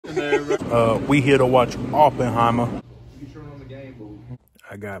sitting there, bro. We here to watch Oppenheimer.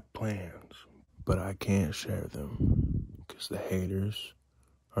 I got plans, but I can't share them because the haters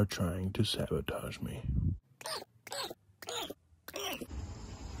are trying to sabotage me.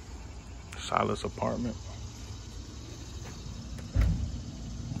 Silas' apartment.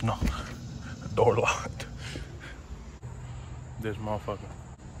 No, the door locked. This motherfucker.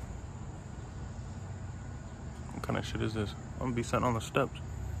 What kind of shit is this? I'm gonna be sitting on the steps.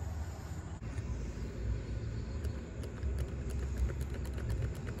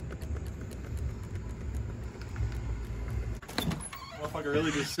 Motherfucker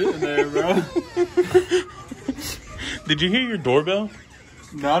really just sitting there, bro. Did you hear your doorbell?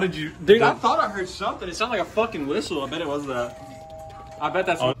 No, did you? Dude, I thought I heard something. It sounded like a fucking whistle. I bet it was that. I bet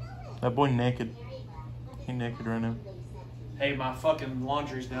that's what. That boy naked. He naked right now. Hey, my fucking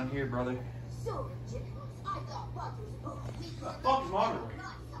laundry's down here, brother.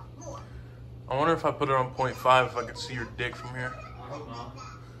 I wonder if I put it on 0.5 if I could see your dick from here. I hope not.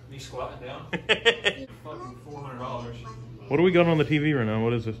 Me squatting down. Fucking $400. What do we got on the TV right now?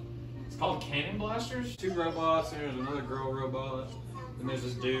 What is this? It's called Cannon Blasters. 2 robots. And there's another girl robot. And there's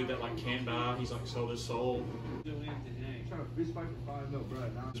this dude that like can't die. He's like sold his soul.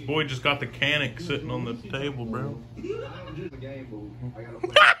 This boy just got the Canic sitting on the table, bro.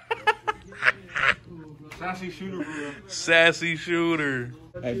 Sassy shooter, bro. Sassy shooter.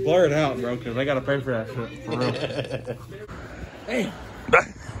 Hey, blur it out, bro, because they gotta pay for that shit. For real. Hey.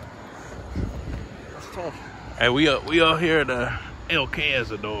 That's tough. Hey, we out here at El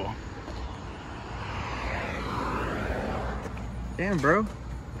Cazador. Damn, bro.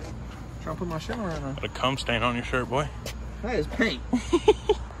 Trying to put my shit on right now. Got a cum stain on your shirt, boy. That is paint.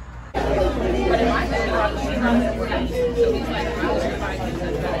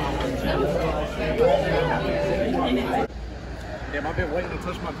 Damn, I've been waiting to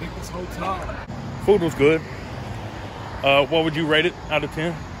touch my dick this whole time. Food was good. What would you rate it out of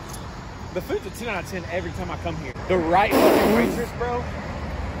 10? The food's a 10 out of 10 every time I come here. The right fucking waitress, bro.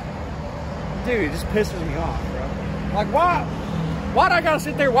 Dude, it just pisses me off, bro. Like, why'd I gotta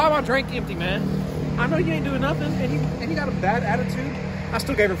sit there? Why my drink empty, man? I know you ain't doing nothing, and you got a bad attitude. I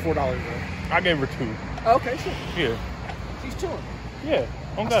still gave her $4, bro. I gave her 2. Okay, sure. Yeah. She's chilling. Yeah.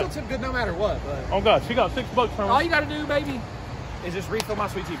 On I God. still tip good no matter what, but... Oh God, she got $6 from me. All you gotta do, baby, is just refill my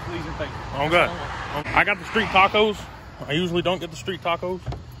sweet tea, please and thank you. Oh God. I got the street tacos. I usually don't get the street tacos.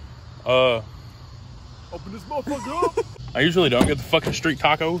 Open this motherfucker up. I usually don't get the fucking street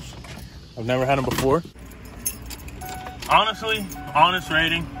tacos. I've never had them before. Honestly, honest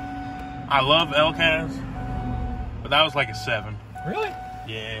rating, I love El Caz, but that was like a 7. Really?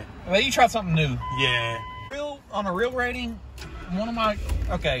 Yeah. Well, you tried something new. Yeah. On a real rating, one of my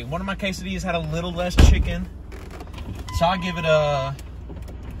quesadillas had a little less chicken, so I give it a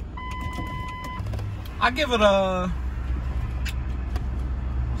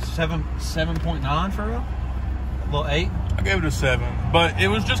 7.9 for real. A little 8. I gave it a 7, but it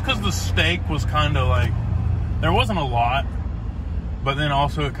was just because the steak was kind of like, there wasn't a lot, but then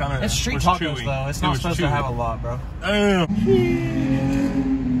also it kind of it's street tacos though. It's not supposed to have a lot, bro.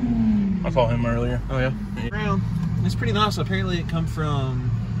 I saw him earlier. Oh yeah. It's pretty nice. Apparently it come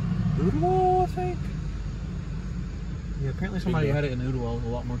from Oodwell, I think. Yeah, apparently somebody had it in Oodwell with a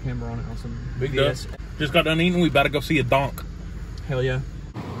lot more camera on it. Awesome. Big yes. Just got done eating. We better go see a donk. Hell yeah.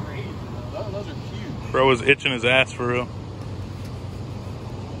 Those are cute. Bro was itching his ass for real.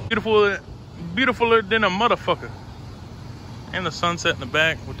 Beautifuler than a motherfucker. And the sunset in the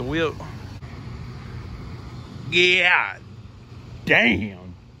back with the wheel. Yeah. Damn.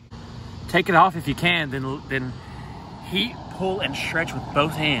 Take it off if you can, then heat, pull, and stretch with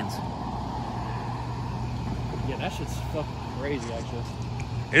both hands. Yeah, that shit's fucking crazy, actually.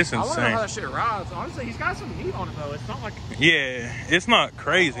 It's insane. I wonder how that shit rides. Honestly, he's got some heat on it, though. It's not like... Yeah, it's not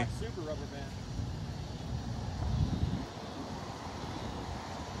crazy. Like super rubber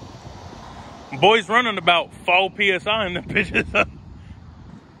band. Boys running about 4 PSI in the bitches.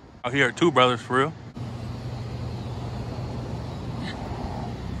 Out here are 2 brothers, for real.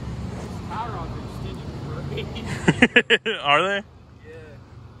 Power rods are extended. Are they? Yeah.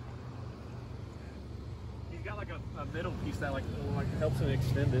 He's got like a middle piece that like helps him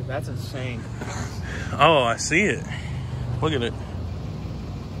extend it. That's insane. Oh, I see it. Look at it.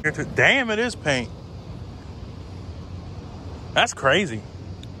 Damn, it is paint. That's crazy.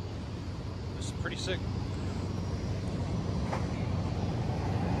 This is pretty sick.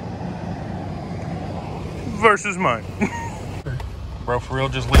 Versus mine. Bro, for real,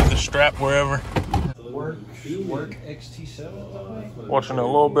 just leave the strap wherever. Work XT7. Watching a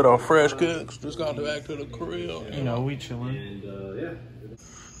little bit of Fresh Cooks. Just got back to the crib. You know, we chilling.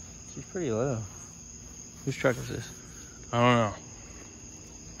 It's pretty low. Whose truck is this? I don't know.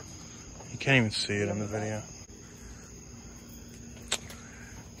 You can't even see it in the video.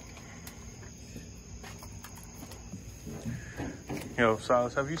 Yo,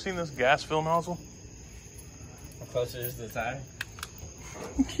 Silas, have you seen this gas fill nozzle? How close it is to the tire?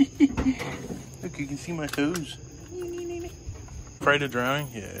 Look, you can see my toes. Afraid of drowning?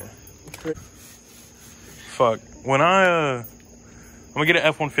 Yeah. Fuck. When I'm gonna get an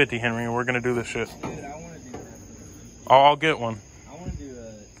F-150, Henry, and we're gonna do this shit. Dude, I want to do that. I'll get one. I want to do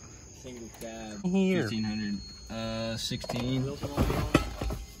a single cab. Here. 1500. 16.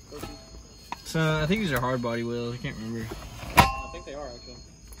 So I think these are hard body wheels. I can't remember. I think they are actually.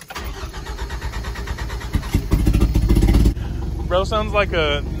 Bro, sounds like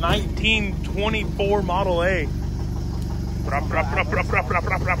a 1924 Model A. That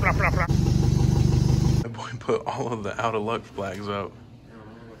boy put all of the out of luck flags up.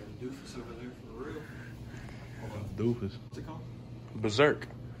 Doofus over there for real. Doofus. What's it called? Berserk.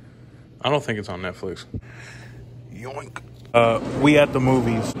 I don't think it's on Netflix. Yoink. We at the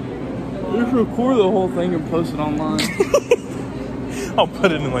movies. Just record the whole thing and post it online. I'll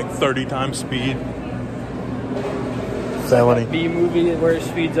put it in like 30 times speed. Felony. B movie where it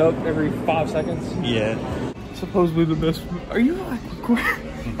speeds up every 5 seconds. Yeah. Supposedly the best. Are you like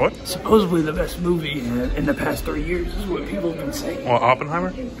what? Supposedly the best movie in the past 3 years is what people have been saying. Well,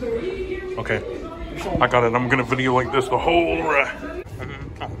 Oppenheimer? Okay. I got it. I'm gonna video like this the whole ride.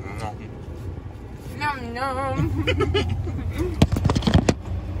 Nom nom.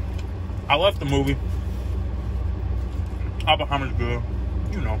 I left the movie. Oppenheimer's good.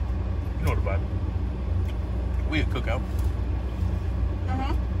 You know the vibe. We at cookout.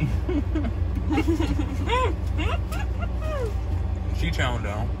 She chowing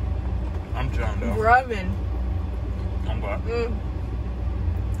down. I'm chowing down. Grubbing. I'm glad.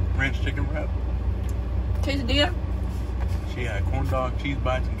 Ranch chicken wrap. Quesadilla? She had corn dog, cheese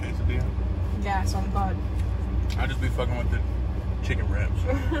bites, and quesadilla. Gas on God. I just be fucking with the chicken wraps.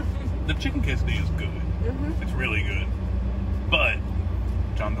 The chicken quesadilla is good. It's really good. But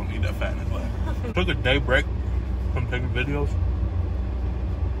John don't need that fat in his life. Took a day break from taking videos.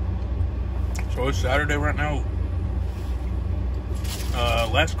 So it's Saturday right now.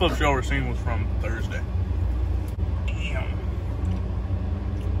 Last clip y'all were seeing was from Thursday. Damn.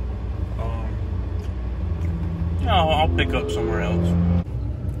 No, I'll pick up somewhere else.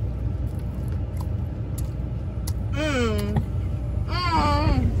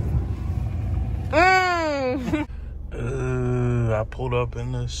 I pulled up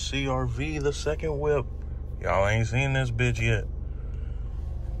in the CRV, the second whip. Y'all ain't seen this bitch yet.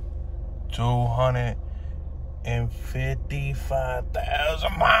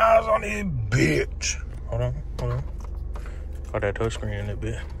 255,000 miles on this bitch. Hold on. Got that touchscreen in it,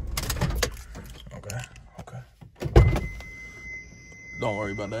 bitch. Okay. Don't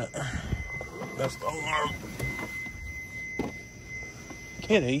worry about that. That's the alarm.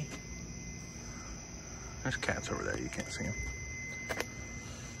 Kitty. There's cats over there. You can't see them.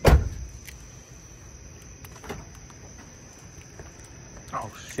 Oh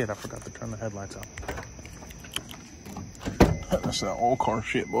shit, I forgot to turn the headlights on. That's that old car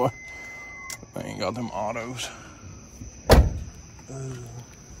shit, boy. They ain't got them autos.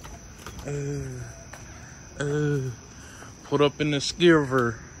 Put up in the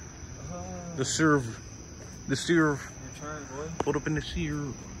skirver. The serve. The serve. Your turn, boy. Put up in the serve.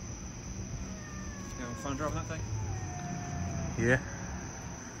 You having fun driving that thing? Yeah.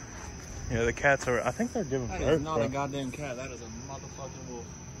 Yeah, the cats are, I think they're giving birth. That is not bro. a goddamn cat. That is a motherfucking wolf.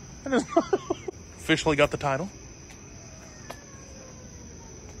 That is not. Officially got the title.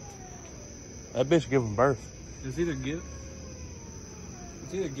 That bitch giving birth. It's either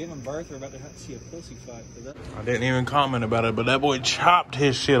giving birth or about to have to see a pussy fight. I didn't even comment about it, but that boy chopped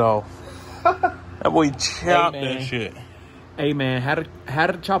his shit off. That boy chopped that shit. Hey man, had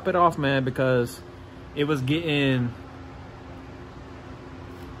to chop it off, man, because it was getting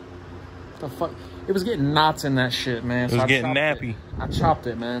the fuck. It was getting knots in that shit, man. It was getting nappy. I chopped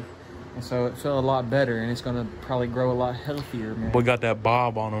it, man, and so it felt a lot better, and it's gonna probably grow a lot healthier, man. Boy got that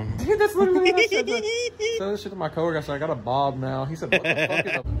bob on him. Dude, that's literally what I said. So this shit to my coworker. I said, I got a bob now. He said, what the fuck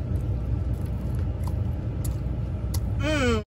is a